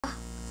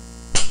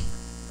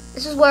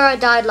This is where I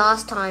died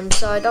last time,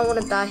 so I don't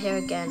want to die here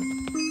again.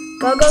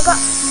 Go, go, go!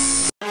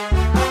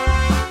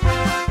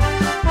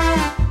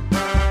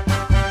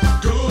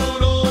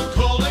 Good old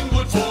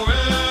Collingwood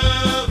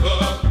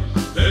forever.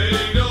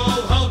 They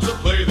know how to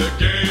play the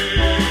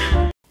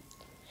game.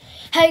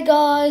 Hey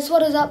guys,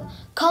 what is up?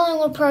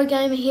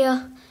 Collingwoodprogamer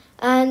here,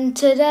 and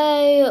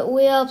today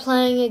we are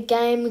playing a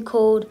game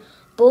called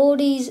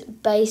Baldi's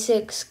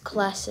Basics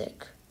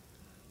Classic.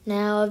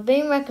 Now, I've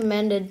been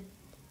recommended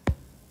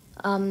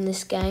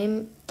this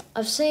game.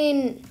 I've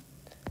seen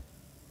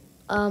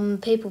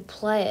people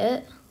play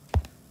it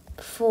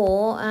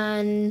before,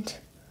 and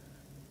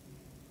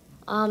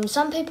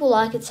some people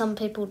like it, some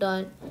people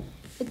don't.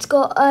 It's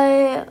got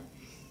a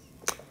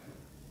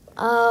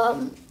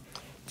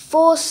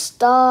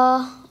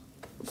 4-star.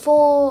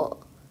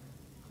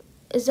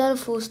 Is that a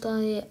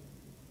 4-star? Yeah,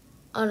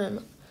 I don't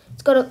know.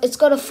 It's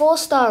got a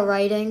 4-star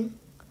rating.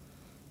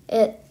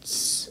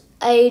 It's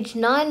age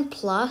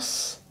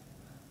 9+.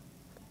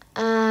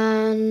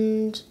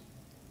 And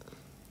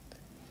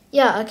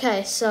yeah,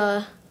 okay,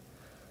 so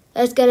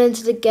let's get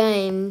into the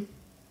game.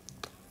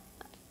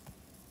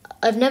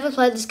 I've never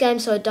played this game,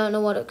 so I don't know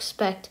what to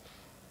expect.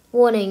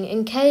 Warning,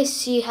 in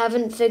case you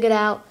haven't figured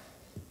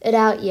it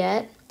out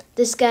yet,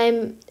 this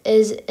game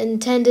is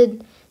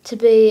intended to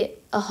be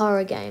a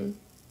horror game.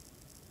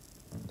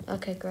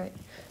 Okay, great.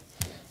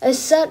 As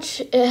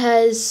such, it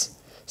has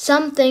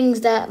some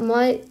things that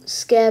might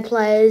scare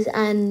players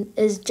and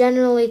is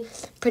generally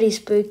pretty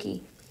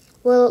spooky.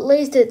 Well, at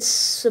least it's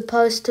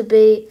supposed to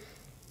be.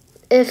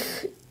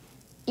 If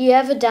you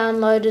ever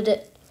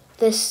downloaded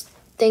this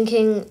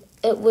thinking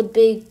it would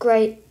be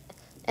great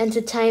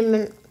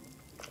entertainment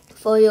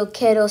for your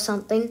kid or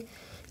something,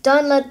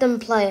 don't let them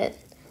play it.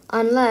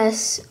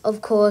 Unless,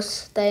 of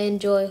course, they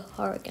enjoy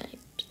horror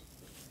games.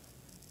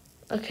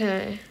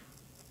 Okay.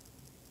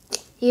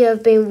 You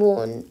have been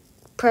warned.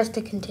 Press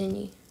to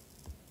continue.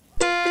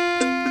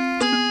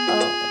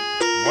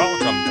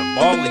 Welcome to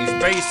Baldi's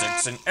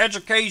Basics in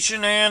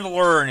Education and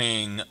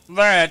Learning.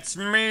 That's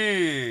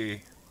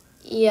me.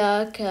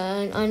 Yeah,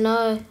 okay. I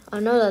know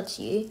that's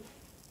you.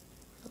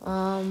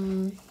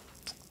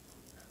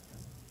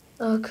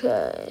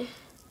 Okay.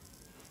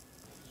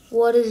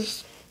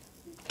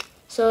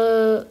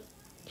 So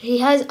he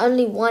has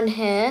only one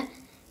hair.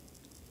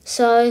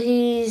 So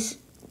he's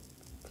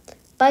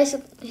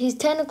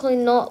technically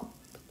not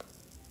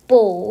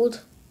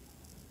bald.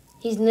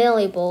 He's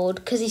nearly bald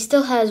because he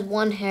still has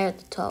one hair at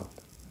the top.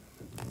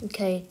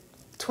 Okay,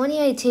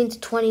 2018 to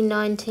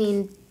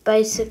 2019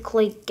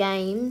 basically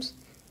games.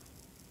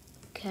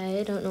 Okay,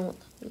 I don't know what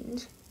that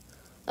means.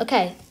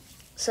 Okay,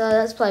 so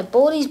let's play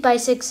Baldi's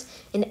Basics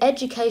in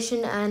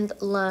Education and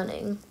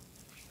Learning.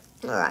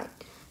 Alright,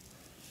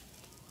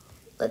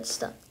 let's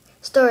start.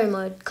 Story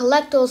mode.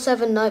 Collect all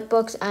 7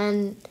 notebooks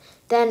and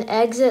then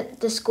exit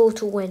the school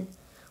to win.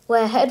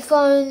 Wear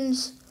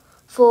headphones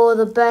for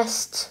the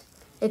best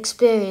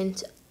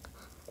experience.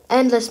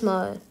 Endless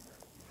mode.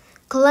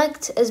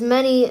 Collect as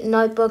many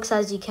notebooks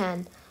as you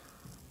can.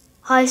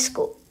 High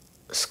score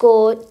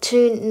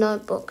 2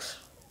 notebooks.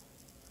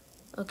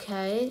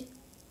 Okay.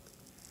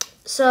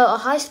 So a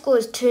high score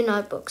is 2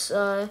 notebooks.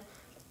 So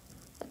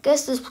I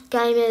guess this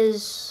game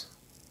is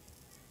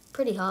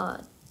pretty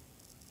hard.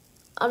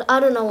 I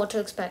don't know what to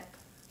expect.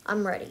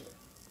 I'm ready.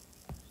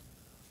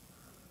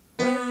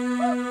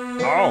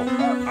 Oh,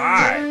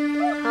 hi.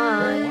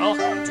 Hi.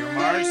 Welcome to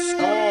my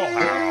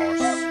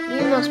schoolhouse.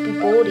 You must be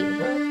Baldi.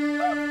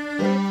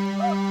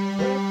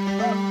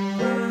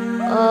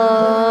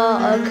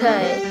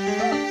 Okay.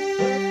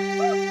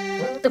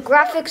 The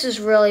graphics is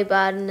really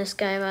bad in this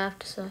game, I have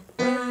to say.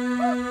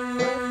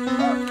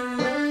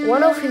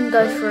 What if we can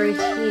go through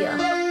here?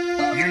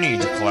 You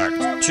need to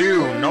collect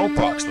 2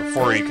 notebooks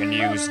before you can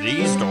use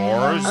these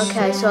doors.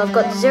 Okay, so I've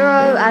got 0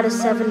 out of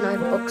 7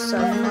 notebooks so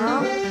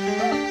far.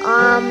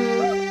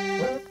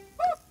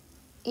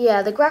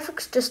 Yeah, the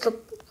graphics just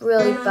look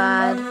really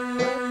bad.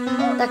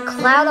 That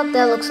cloud up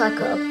there looks like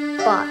a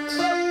butt.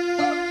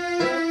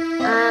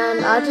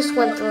 And I just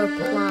went through a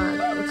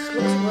plant, which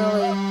looks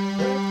really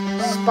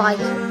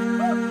spiky.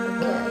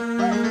 Okay.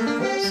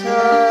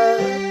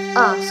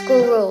 So,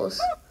 school rules.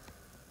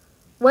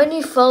 When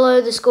you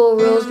follow the school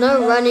rules,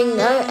 no running,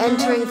 no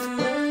entering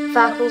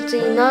faculty,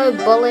 no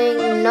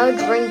bullying, no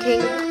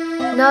drinking,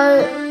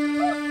 no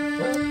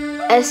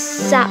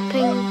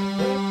escaping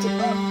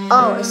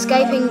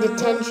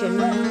detention.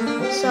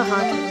 So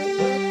hard to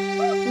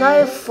read.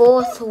 No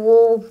 4th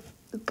wall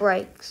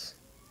breaks.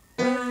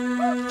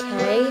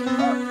 Okay.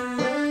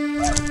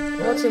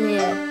 What's in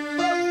here?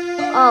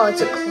 Oh,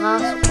 it's a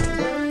classroom.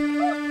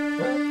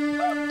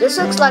 This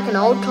looks like an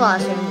old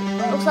classroom.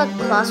 It looks like a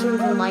classroom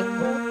from like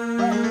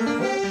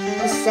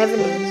the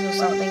 70s or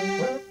something.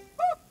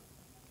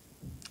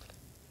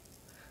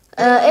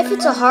 If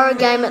it's a horror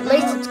game, at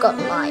least it's got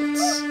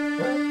lights.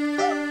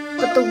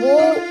 But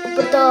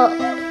the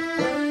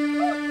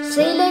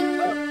ceiling,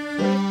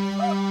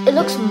 it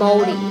looks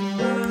moldy.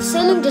 The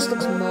ceiling just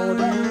looks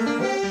moldy.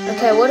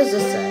 Okay, what does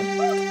this say?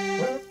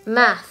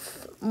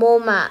 Math, more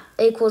math,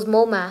 equals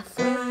more math,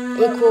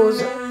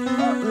 equals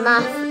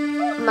Math.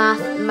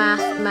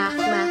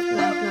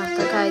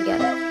 Okay, I get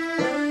it.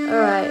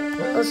 Alright,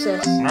 what's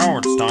this? Now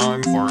it's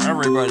time for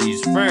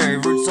everybody's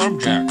favorite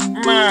subject,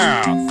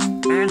 math.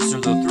 Answer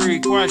the 3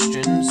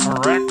 questions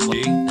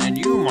correctly, and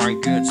you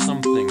might get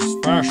something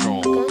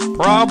special. Okay.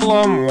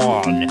 Problem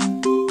 1.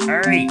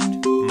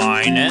 8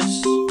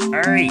 minus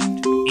 8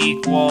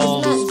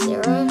 equals...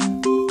 Isn't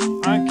that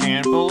 0? I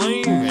can't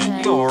believe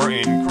it. You're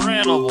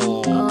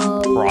incredible.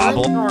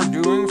 Problem,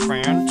 you're doing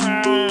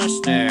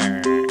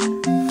fantastic.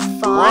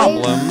 5?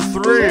 Problem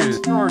 3.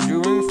 You're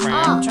doing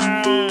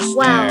fantastic.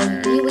 Wow,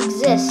 you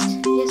exist.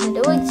 Yes, I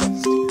do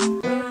exist.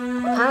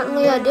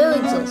 Apparently I do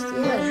exist,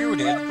 yeah. You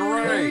did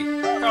great.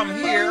 Come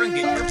here and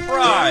get your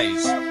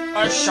prize.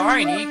 A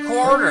shiny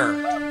quarter.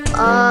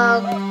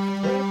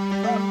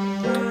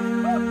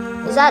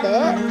 Is that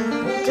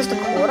it? Just a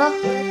quarter?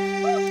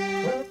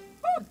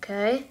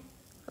 Okay.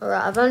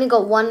 Alright, I've only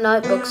got 1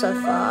 notebook so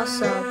far,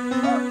 so...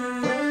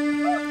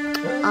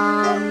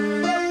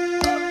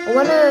 I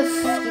wonder if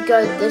you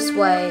go this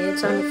way,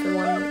 it's only for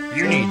 1...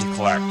 You need to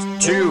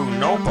collect 2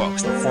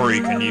 notebooks before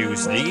you can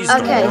use these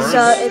okay, doors.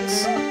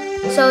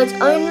 so it's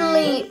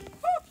only...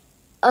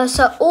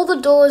 so all the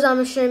doors, I'm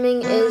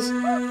assuming, is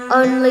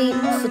only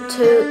for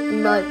 2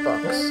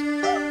 notebooks.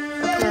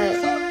 Okay,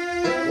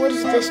 what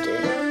does this do?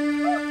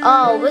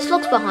 Oh, this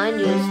looks behind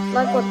you. It's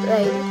like what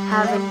they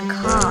have in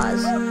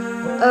cars.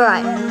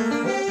 Alright,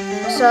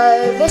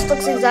 so this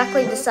looks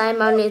exactly the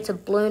same, only it's a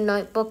blue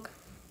notebook.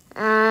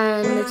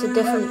 And it's a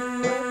different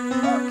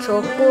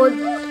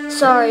chalkboard.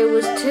 Sorry, it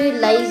was too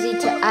lazy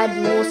to add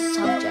more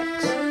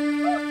subjects.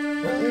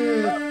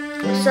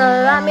 So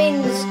that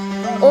means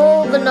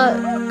all the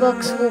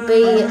notebooks will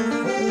be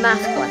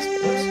math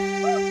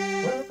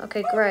questions.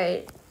 Okay,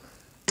 great.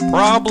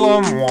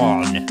 Problem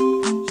 1.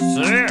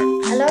 6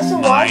 And also,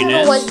 why is it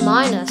always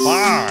minus?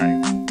 5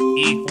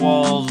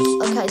 equals...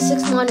 Okay,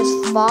 6 minus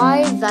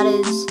 5, that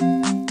is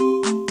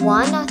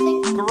 1, I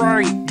think.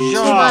 Great 2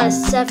 job.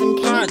 minus 7,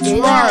 can That's you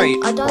do that? right.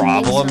 I don't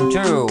Problem think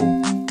so. 2.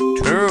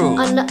 2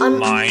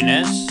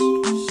 minus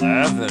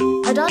 7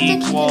 I don't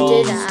think you can do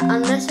equals... that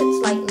unless it's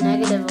like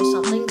negative or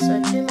something. So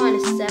 2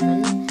 minus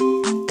 7,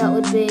 that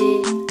would be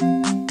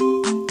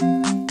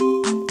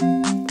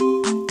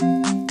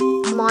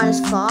minus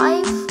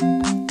 5.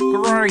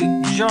 Great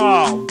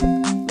job.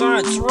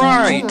 That's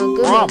right. Oh my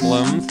goodness.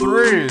 Problem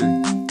 3.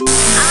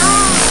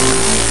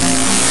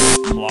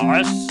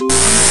 Plus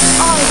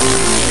Oh,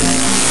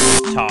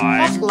 that's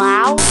times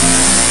loud.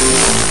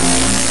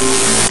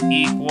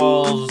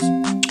 equals...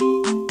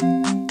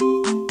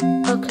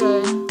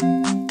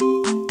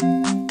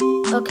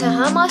 Okay,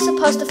 how am I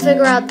supposed to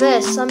figure out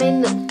this? I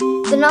mean,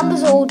 the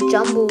numbers are all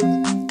jumbled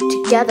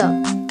together.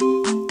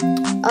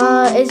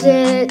 Is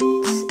it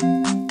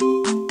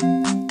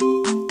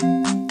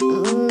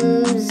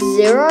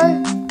 0?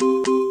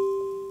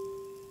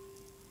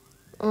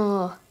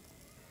 Oh,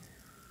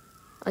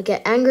 I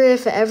get angrier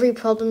for every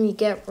problem you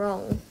get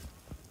wrong.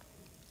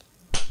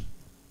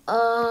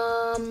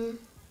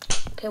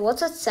 Okay,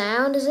 what's that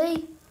sound? Is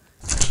he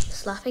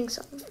slapping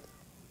something?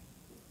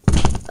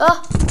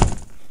 Oh!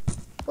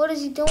 What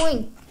is he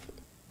doing?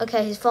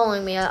 Okay, he's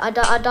following me. I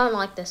don't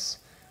like this.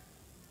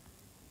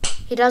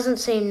 He doesn't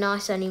seem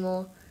nice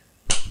anymore.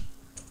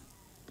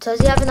 So does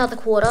he have another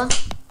quarter?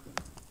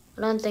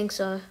 I don't think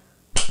so.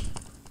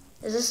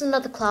 Is this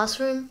another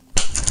classroom?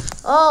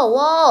 Oh,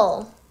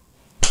 whoa!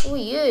 Who are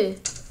you?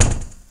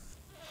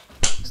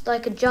 It's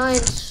like a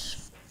giant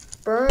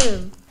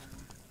broom.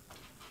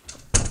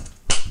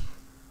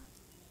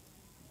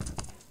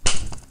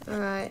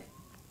 Alright.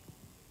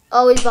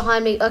 Oh, he's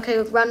behind me. Okay,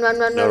 run.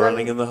 No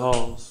running in the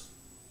halls.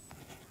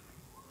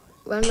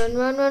 Run.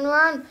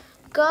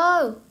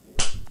 Go.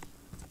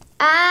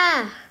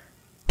 Ah.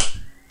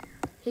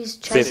 He's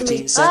chasing 15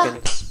 me.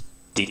 seconds.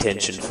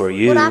 Detention for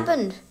you. What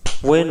happened?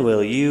 When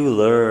will you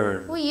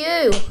learn? Who are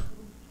you?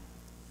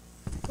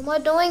 What am I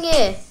doing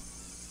here?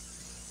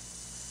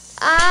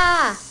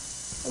 Ah.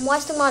 I'm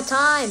wasting my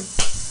time.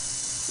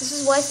 This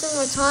is wasting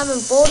my time,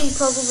 and Baldi's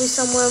probably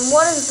somewhere. And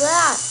what is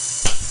that?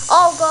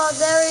 Oh God,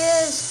 there he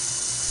is.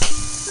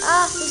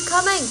 Ah, he's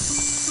coming.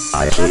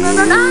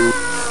 No.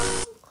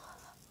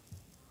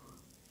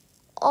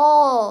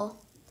 Oh.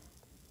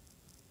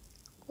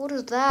 What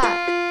is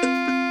that?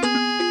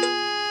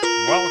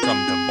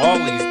 Welcome to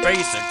Baldi's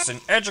Basics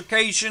in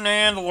Education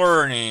and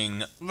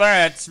Learning.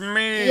 That's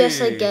me. Yes,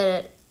 I get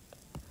it.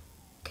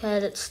 Okay,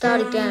 let's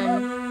start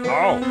again.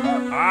 Oh,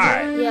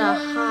 hi. Yeah,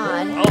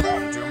 hi.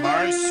 Welcome to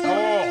my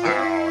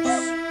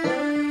schoolhouse.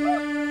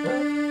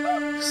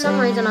 For some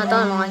reason, I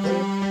don't like you.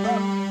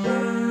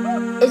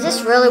 Is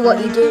this really what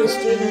you do to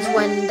students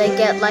when they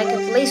get, like,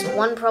 at least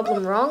one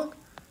problem wrong?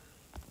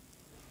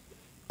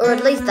 Or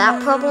at least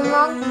that problem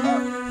wrong?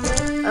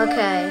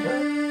 Okay.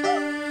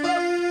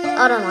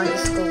 I don't like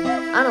this school.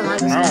 I don't like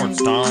this Now school.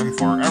 it's time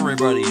for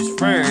everybody's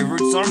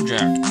favorite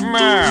subject,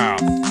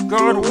 math.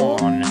 Good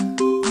one.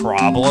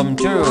 Problem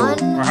 2.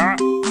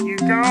 You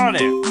got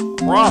it.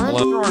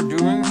 Problem, you're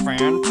doing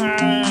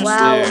fantastic.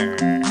 Wow.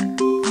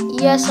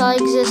 Yes, I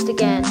exist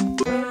again.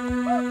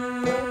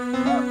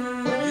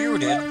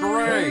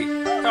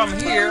 come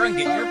here and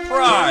get your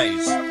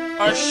prize.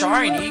 A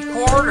shiny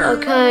quarter.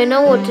 Okay, I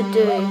know what to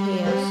do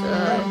here, so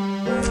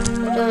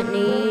I don't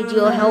need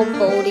your help,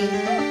 Baldi.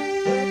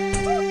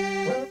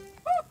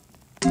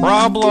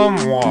 Problem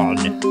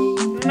 1.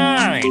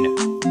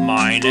 9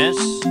 minus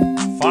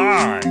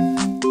 5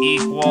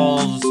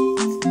 equals...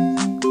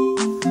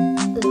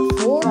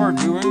 You're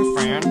doing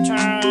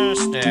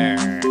fantastic.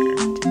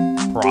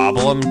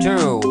 Problem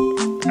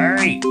 2.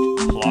 8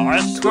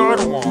 plus good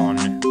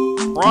one.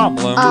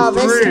 Problem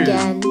 3. This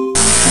again.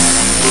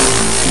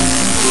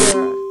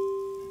 Sure.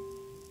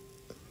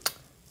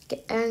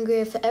 Get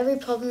angrier for every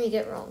problem you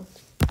get wrong.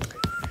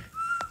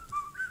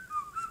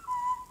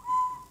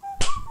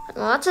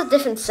 Well, that's a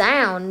different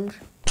sound.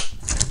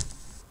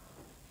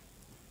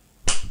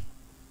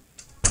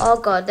 Oh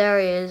god, there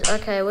he is.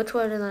 Okay, which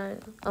way did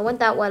I went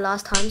that way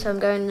last time, so I'm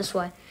going this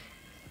way.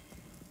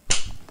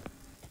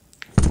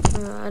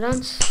 I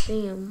don't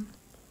see him.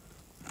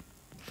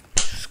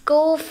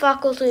 School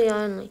faculty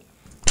only.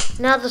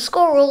 Now the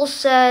school rules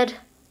said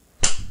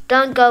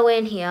don't go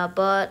in here,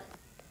 but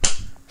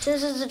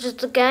since it's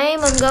just a game,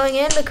 I'm going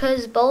in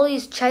because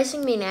Baldi's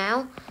chasing me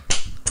now.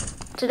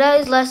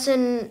 Today's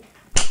lesson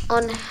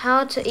on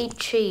how to eat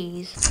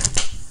cheese.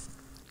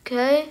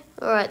 Okay,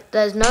 alright,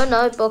 there's no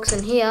notebooks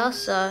in here,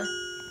 so...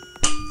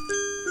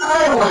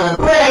 I wanna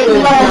play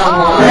with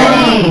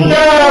someone.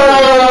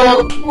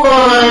 Go!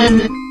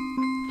 1,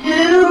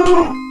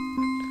 2,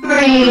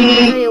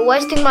 3. You're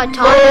wasting my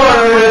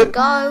time.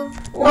 Go.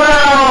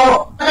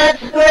 Wow, that's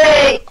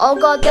great. Oh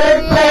god, there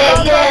he is. Play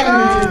Go, again.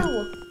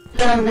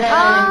 go, go.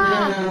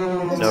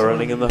 Ah. No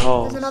running in the There's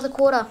halls. another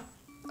quarter.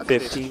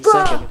 15 Bro.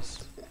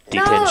 seconds.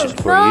 Detention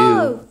for no,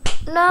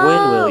 you. No.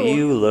 When will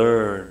you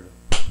learn?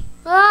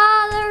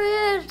 Ah, there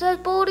he is. There's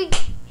Baldi.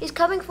 He's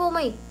coming for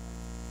me.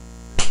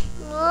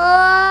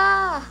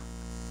 Ah.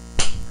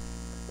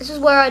 This is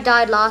where I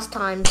died last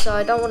time, so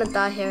I don't want to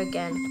die here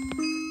again.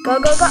 Go,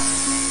 go, go.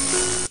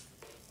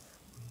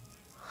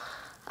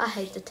 I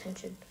hate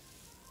detention.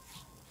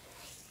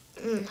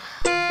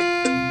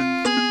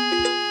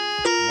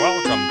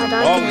 Welcome to I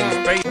don't Baldi's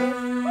care. Base.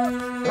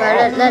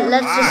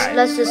 Right,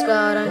 let's just go.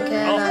 I don't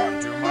care. Welcome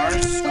to my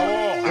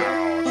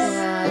schoolhouse.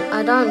 Yeah,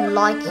 I don't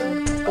like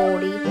you,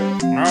 Baldi.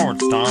 Now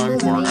it's time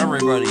for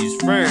everybody's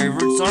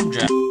favorite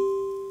subject.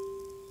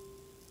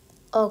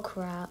 Oh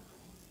crap.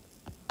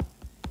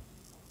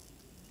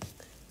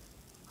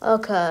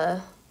 Okay.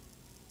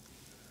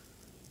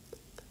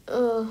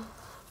 Ugh.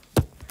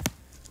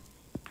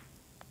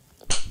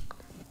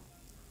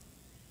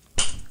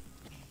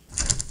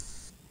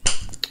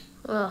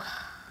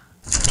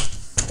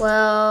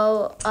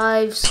 Well,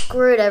 I've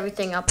screwed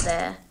everything up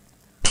there.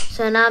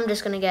 So now I'm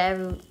just gonna get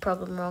every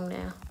problem wrong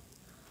now.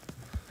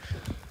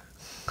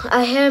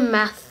 I hear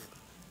math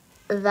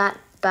that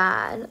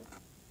bad.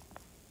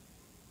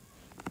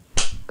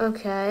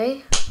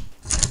 Okay.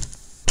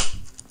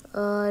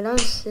 I don't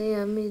see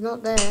him. He's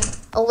not there.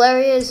 Oh, there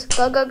he is.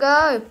 Go, go,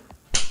 go.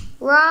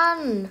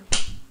 Run.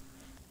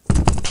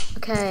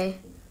 Okay.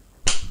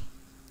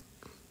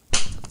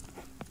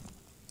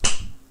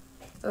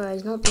 Alright,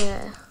 he's not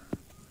there.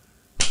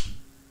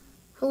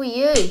 Who are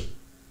you?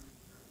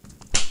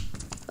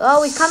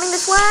 Oh, he's coming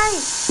this way.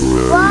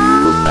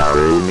 Wow.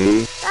 Marry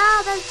me?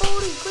 Ah, there's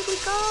Baldi. Quickly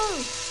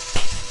go.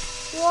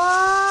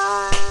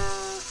 Wow.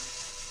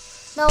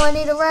 No, I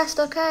need a rest.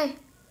 Okay.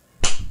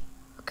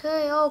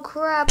 Okay, oh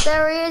crap,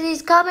 there he is,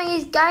 he's coming,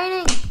 he's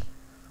gaining.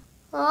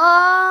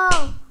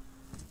 Oh!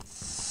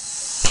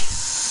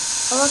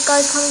 Oh, that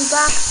guy's coming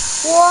back.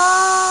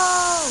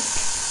 Whoa!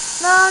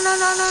 No, no,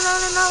 no, no, no,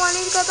 no, no, I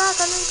need to go back,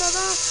 I need to go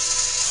back.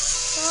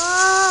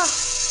 Ah!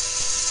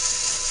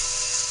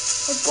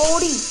 Hey,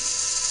 Baldi.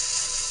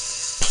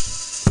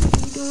 What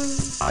are you doing?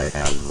 I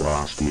have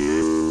lost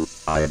you.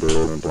 I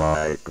don't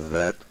like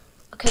that.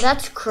 Okay,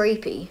 that's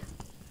creepy.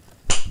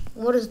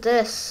 What is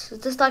this? Is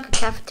this like a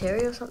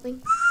cafeteria or something?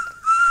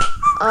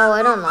 Oh,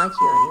 I don't like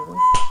you anymore.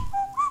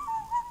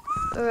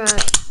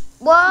 Alright.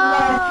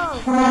 Whoa!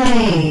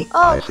 Play.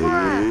 Oh, I see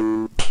crap.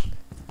 you,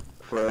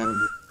 friend.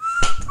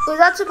 Was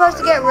that supposed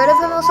to get rid of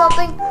him or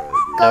something? Go,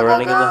 No go,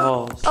 running go. in the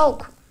halls. Oh,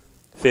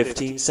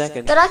 15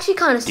 seconds. that actually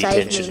kind of saved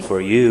Detention me.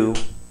 for you.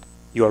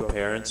 Your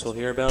parents will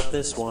hear about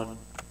this one.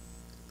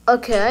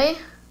 Okay.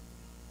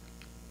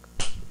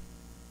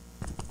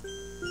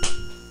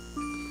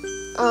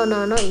 Oh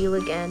no, not you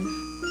again.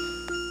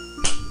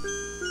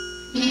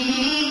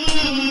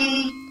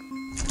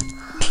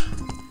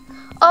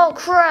 Oh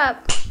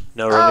crap!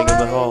 No running in there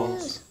the it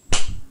halls. is.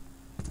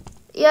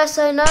 Yes,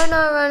 I know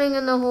no running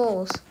in the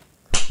halls.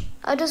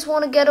 I just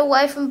want to get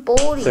away from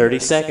Baldi. 30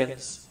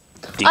 seconds.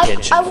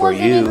 Detention I for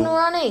wasn't you. even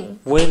running.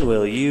 When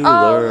will you Oh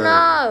learn?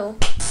 no!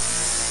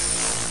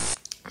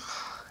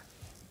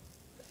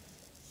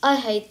 I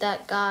hate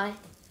that guy.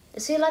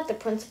 Is he like the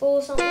principal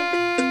or something?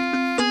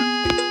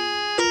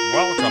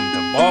 Welcome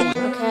to Baldi.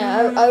 Okay,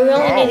 I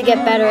really need to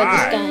get better at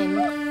this game.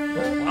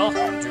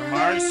 Welcome to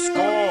my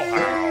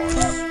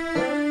schoolhouse.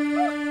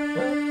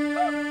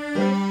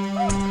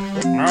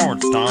 Now Now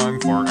it's time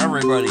for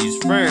everybody's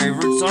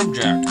favorite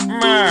subject,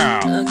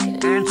 math. Okay.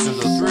 Answer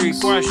the 3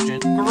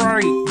 questions.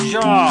 Great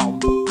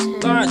job.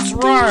 That's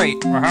right.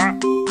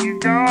 You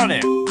got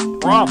it.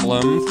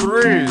 Problem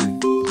 3.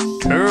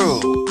 2.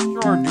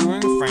 You're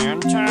doing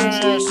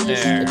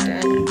fantastic.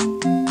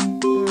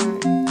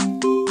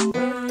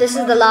 This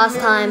is the last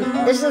time.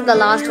 This is the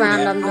last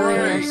round I'm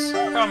doing this.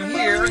 Come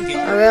here and get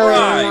I your really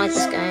prize. don't like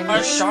this game.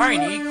 A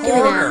shiny me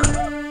quarter.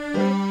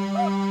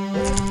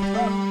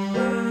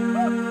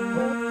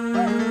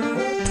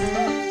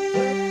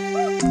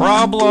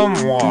 Problem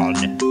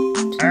 1.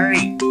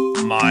 8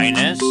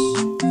 minus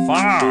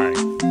 5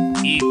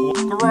 equals.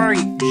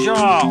 Great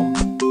job.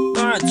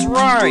 That's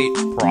right.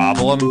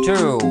 Problem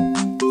 2.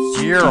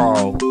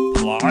 0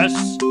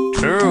 plus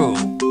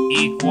 2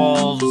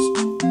 equals.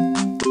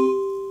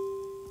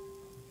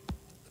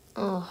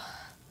 Oh.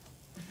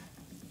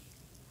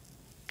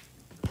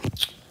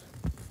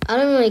 I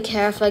don't really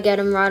care if I get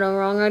them right or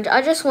wrong.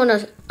 I just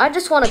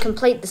wanna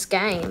complete this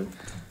game.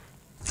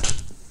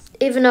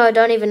 Even though I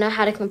don't even know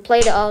how to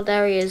complete it. Oh,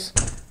 there he is.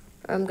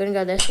 I'm gonna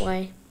go this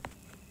way.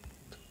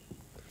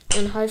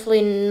 And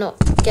hopefully not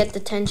get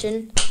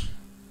detention.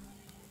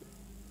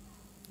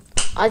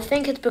 I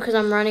think it's because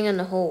I'm running in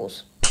the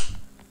halls.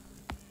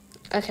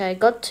 Okay,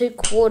 got 2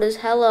 quarters.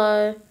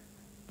 Hello.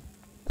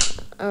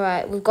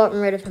 Alright, we've gotten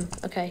rid of him.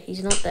 Okay,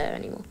 he's not there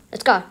anymore.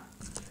 Let's go.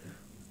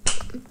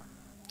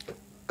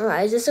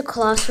 Alright, is this a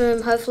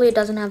classroom? Hopefully it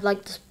doesn't have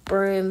like this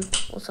broom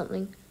or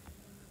something.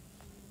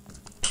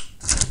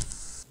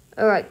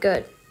 Alright,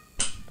 good.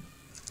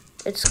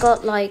 It's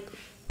got like...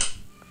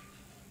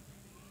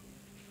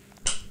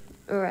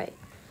 Alright.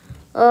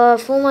 4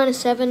 minus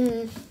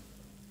 7...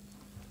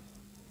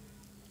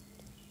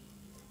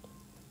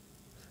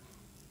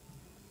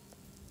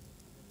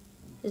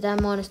 Is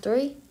that minus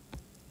 3?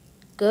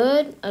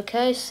 Good.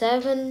 Okay,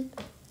 7...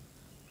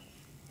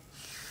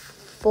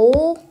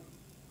 4...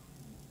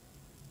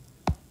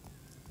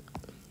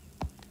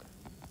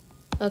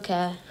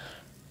 Okay.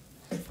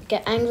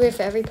 Get angry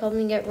for every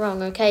problem you get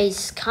wrong. Okay,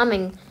 he's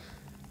coming.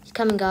 He's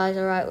coming, guys.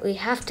 Alright, we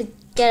have to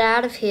get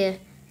out of here.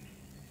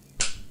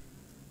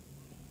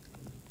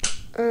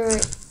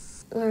 Alright.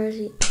 Where is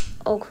he?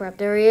 Oh, crap.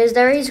 There he is.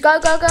 There he is. Go,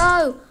 go,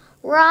 go!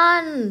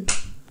 Run!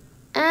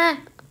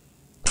 Ah!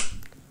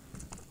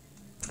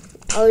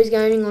 Oh, he's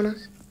going on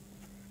us.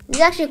 He's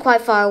actually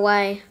quite far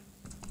away.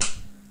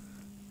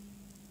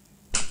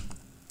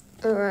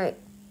 Alright.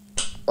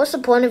 What's the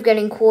point of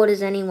getting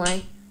quarters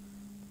anyway?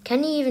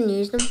 Can you even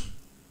use them?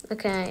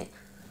 Okay.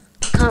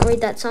 I can't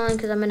read that sign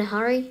because I'm in a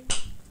hurry.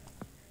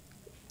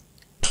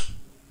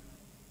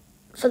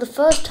 For the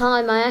first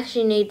time, I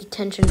actually need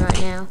detention right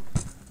now.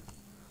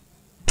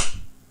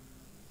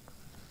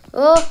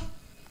 Oh!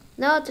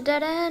 No, it's a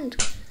dead end.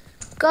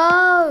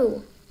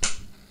 Go!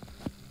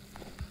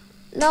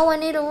 No, I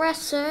need a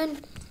rest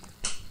soon.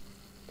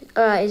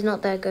 Alright, he's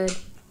not that good.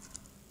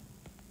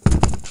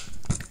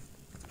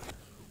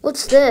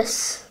 What's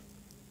this?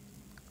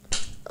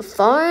 A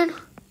phone?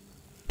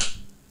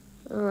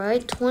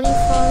 Alright, 25.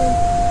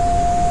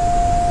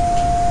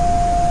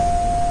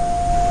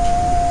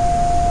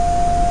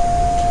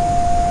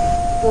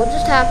 What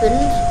just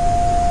happened?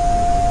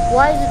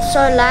 Why is it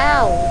so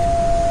loud?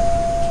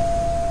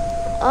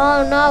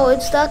 Oh no,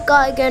 it's that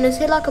guy again. Is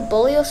he like a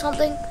bully or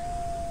something?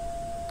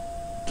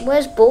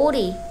 Where's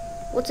Baldi?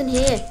 What's in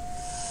here?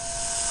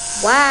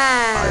 Wow.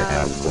 I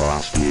have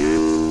lost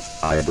you.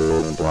 I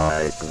don't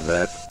like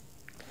that.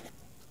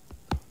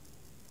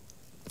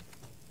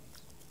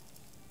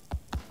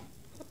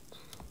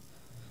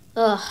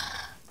 Ugh.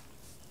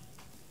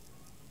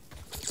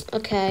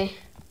 Okay.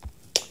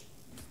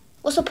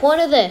 What's the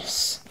point of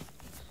this?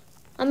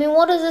 I mean,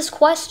 what is this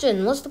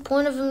question? What's the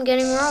point of him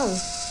getting wrong?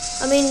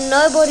 I mean,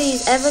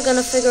 nobody's ever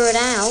gonna figure it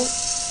out.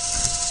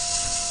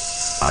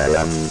 I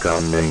am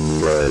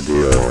coming,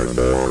 ready or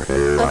no,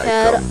 here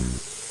Okay, I come.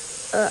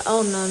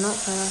 oh no, not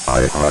her.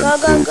 I hunt Go,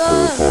 go, people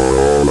go. for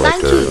all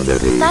Thank you,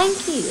 eternity.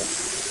 thank you.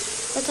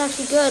 That's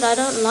actually good. I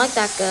don't like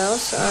that girl,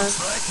 so... Looks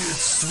like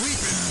it's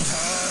sweeping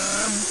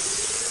time.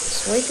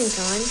 Sleeping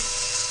time.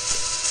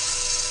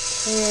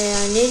 Yeah,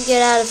 I need to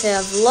get out of here.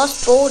 I've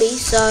lost Baldi,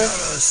 so...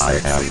 I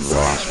have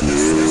lost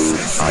you.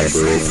 I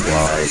don't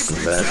like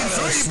that.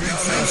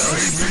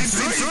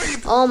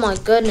 Oh my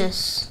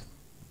goodness.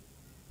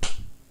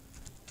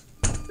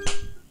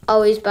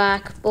 Oh, he's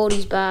back.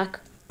 Baldi's back.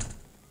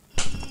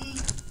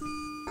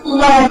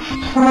 Let's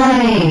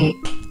play.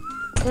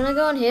 Can I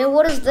go in here?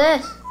 What is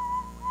this?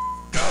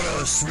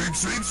 Gotta sweep,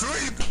 sweep,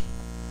 sweep.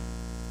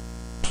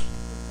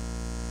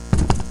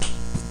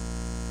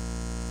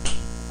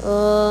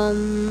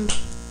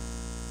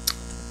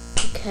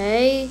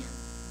 Okay.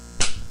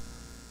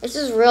 This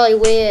is really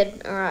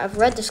weird. Alright, I've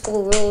read the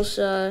school rules,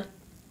 so...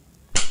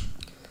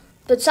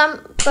 But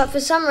for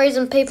some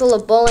reason people are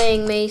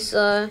bullying me,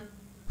 so...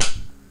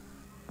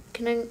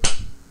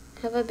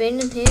 Have I been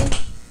in here?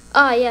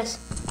 Ah, yes.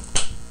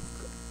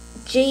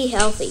 G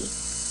healthy.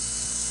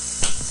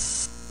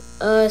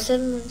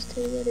 7 minus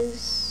 2, that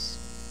is...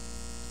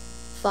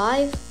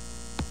 5?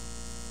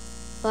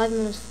 5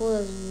 minus 4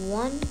 is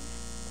 1.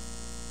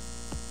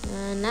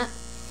 And that.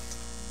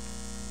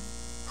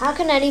 How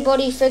can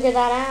anybody figure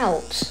that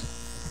out?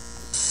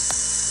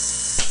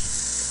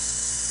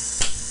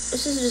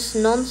 This is just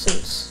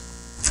nonsense.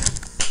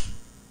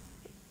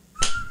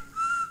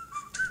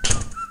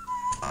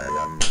 I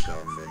am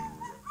coming.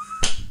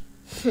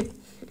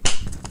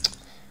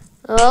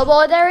 Oh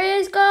boy, there he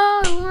is,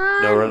 go,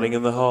 run! No running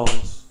in the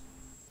halls.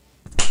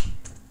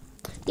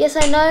 Yes,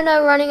 I know,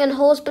 no running in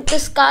halls, but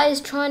this guy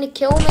is trying to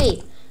kill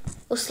me.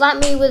 Or slap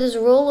me with his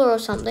ruler or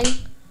something.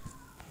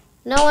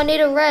 No, I need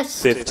a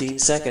rest. 15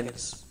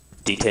 seconds.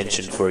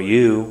 Detention for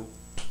you.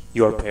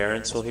 Your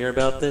parents will hear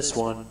about this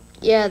one.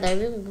 Yeah, they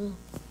really will.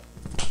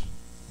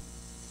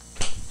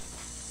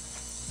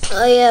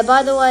 Oh yeah,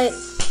 by the way,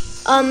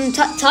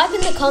 type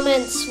in the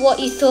comments what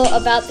you thought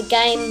about the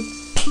game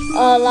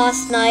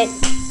last night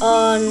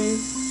on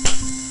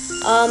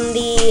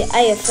the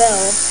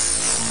AFL.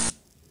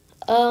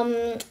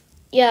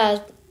 Yeah,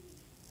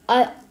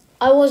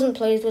 I wasn't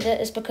pleased with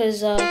it. It's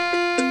because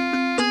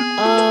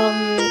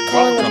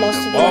Collingwood Welcome lost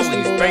to to the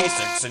Western Baldi's Bulldogs.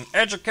 Basics in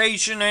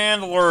Education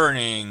and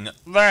Learning.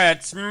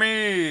 That's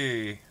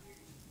me.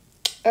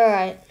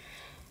 Alright.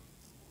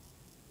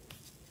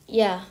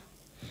 Yeah.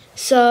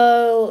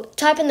 So,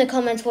 type in the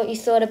comments what you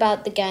thought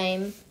about the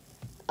game.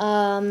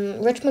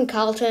 Richmond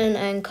Carlton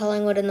and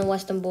Collingwood and the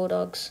Western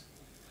Bulldogs.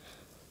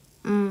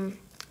 It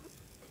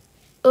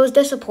was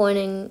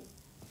disappointing,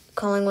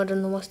 Collingwood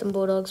and the Western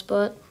Bulldogs,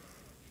 but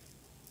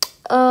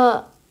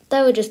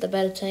they were just a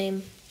better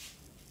team.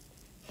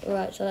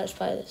 Right, so let's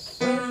play this.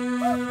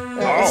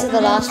 Right, this is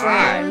the last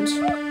round.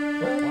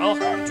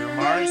 Welcome to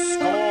my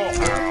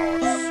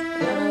schoolhouse.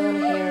 I don't want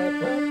to hear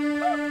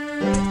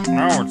it.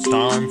 Now it's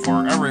time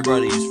for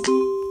everybody's.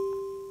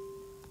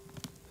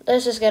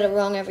 Let's just get it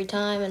wrong every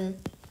time,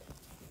 and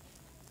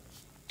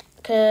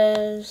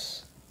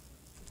because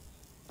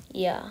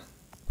yeah,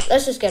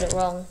 let's just get it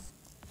wrong.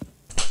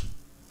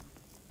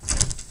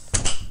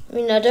 I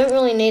mean, I don't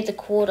really need the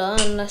quarter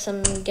unless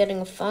I'm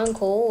getting a phone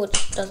call,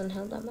 which doesn't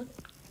help that much.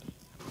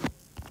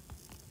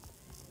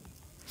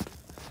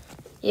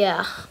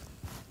 Yeah,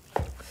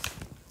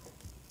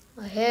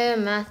 I hear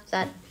math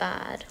that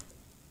bad.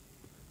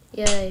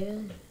 Yeah.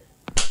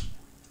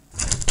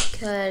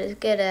 Okay, let's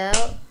get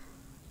out.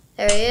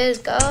 There he is,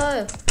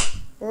 go!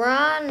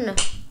 Run!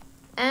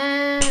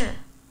 Ah! Okay,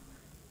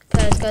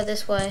 let's go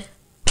this way.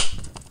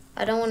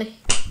 I don't want to...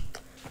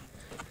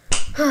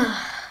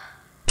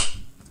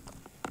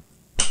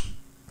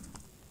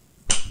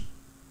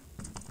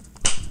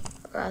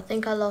 I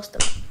think I lost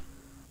him.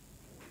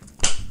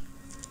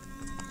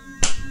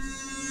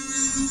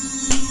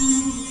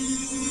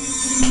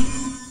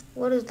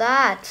 What is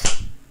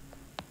that?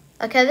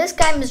 Okay, this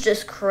game is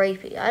just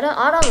creepy. I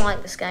don't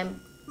like this game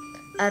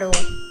at all.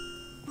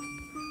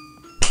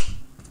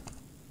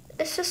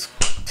 It's just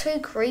too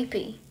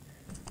creepy.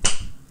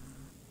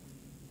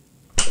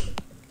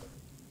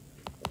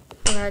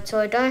 Alright, so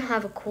I don't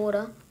have a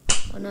quarter.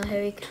 Oh no,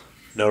 here we go.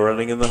 No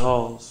running in the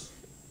halls.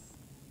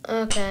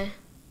 Okay.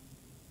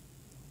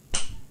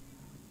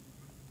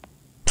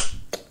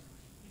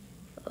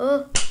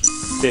 Oh,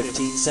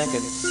 15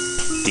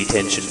 seconds.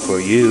 Detention for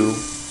you.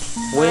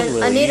 When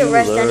will I need a you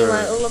rest learn?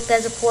 anyway. Oh look,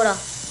 there's a quarter.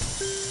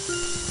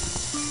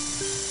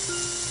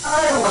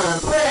 I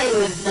want to play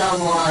with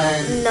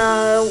someone.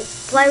 No,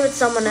 play with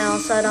someone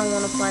else. I don't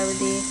want to play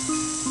with you.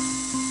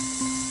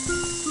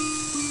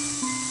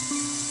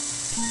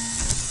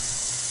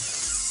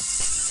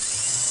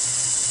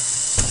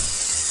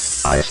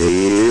 I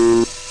see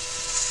you.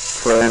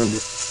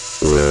 Friend,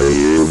 will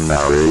you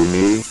marry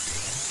me?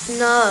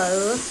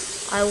 No,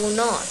 I will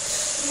not.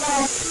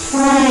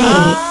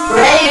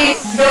 Great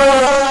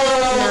girl.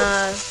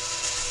 No.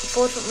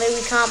 Unfortunately,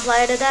 we can't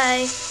play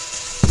today.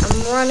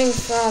 I'm running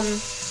from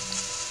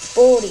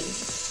Baldi.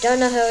 Don't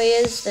know who he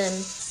is, then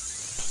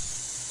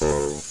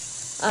Oh,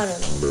 I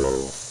don't know.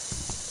 no.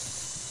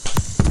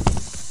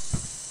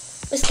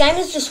 This game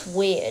is just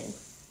weird.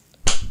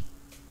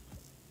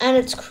 And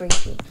it's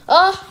creepy.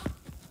 Oh!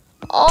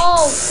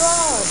 Oh,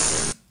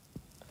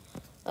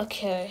 God!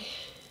 Okay.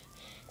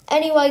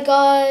 Anyway,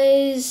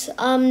 guys,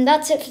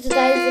 that's it for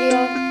today's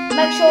video.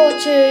 Make sure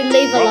to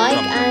leave a like,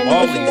 Welcome to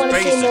and if you want to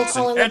see more Baldi's Basics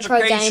in Collingwood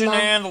Education Progamer,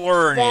 and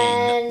Learning.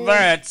 then,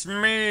 That's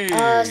me.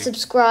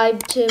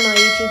 subscribe to my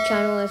YouTube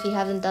channel if you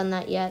haven't done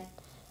that yet.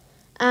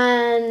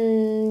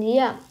 And,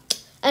 yeah.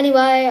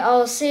 Anyway,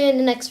 I'll see you in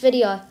the next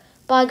video.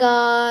 Bye,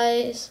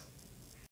 guys.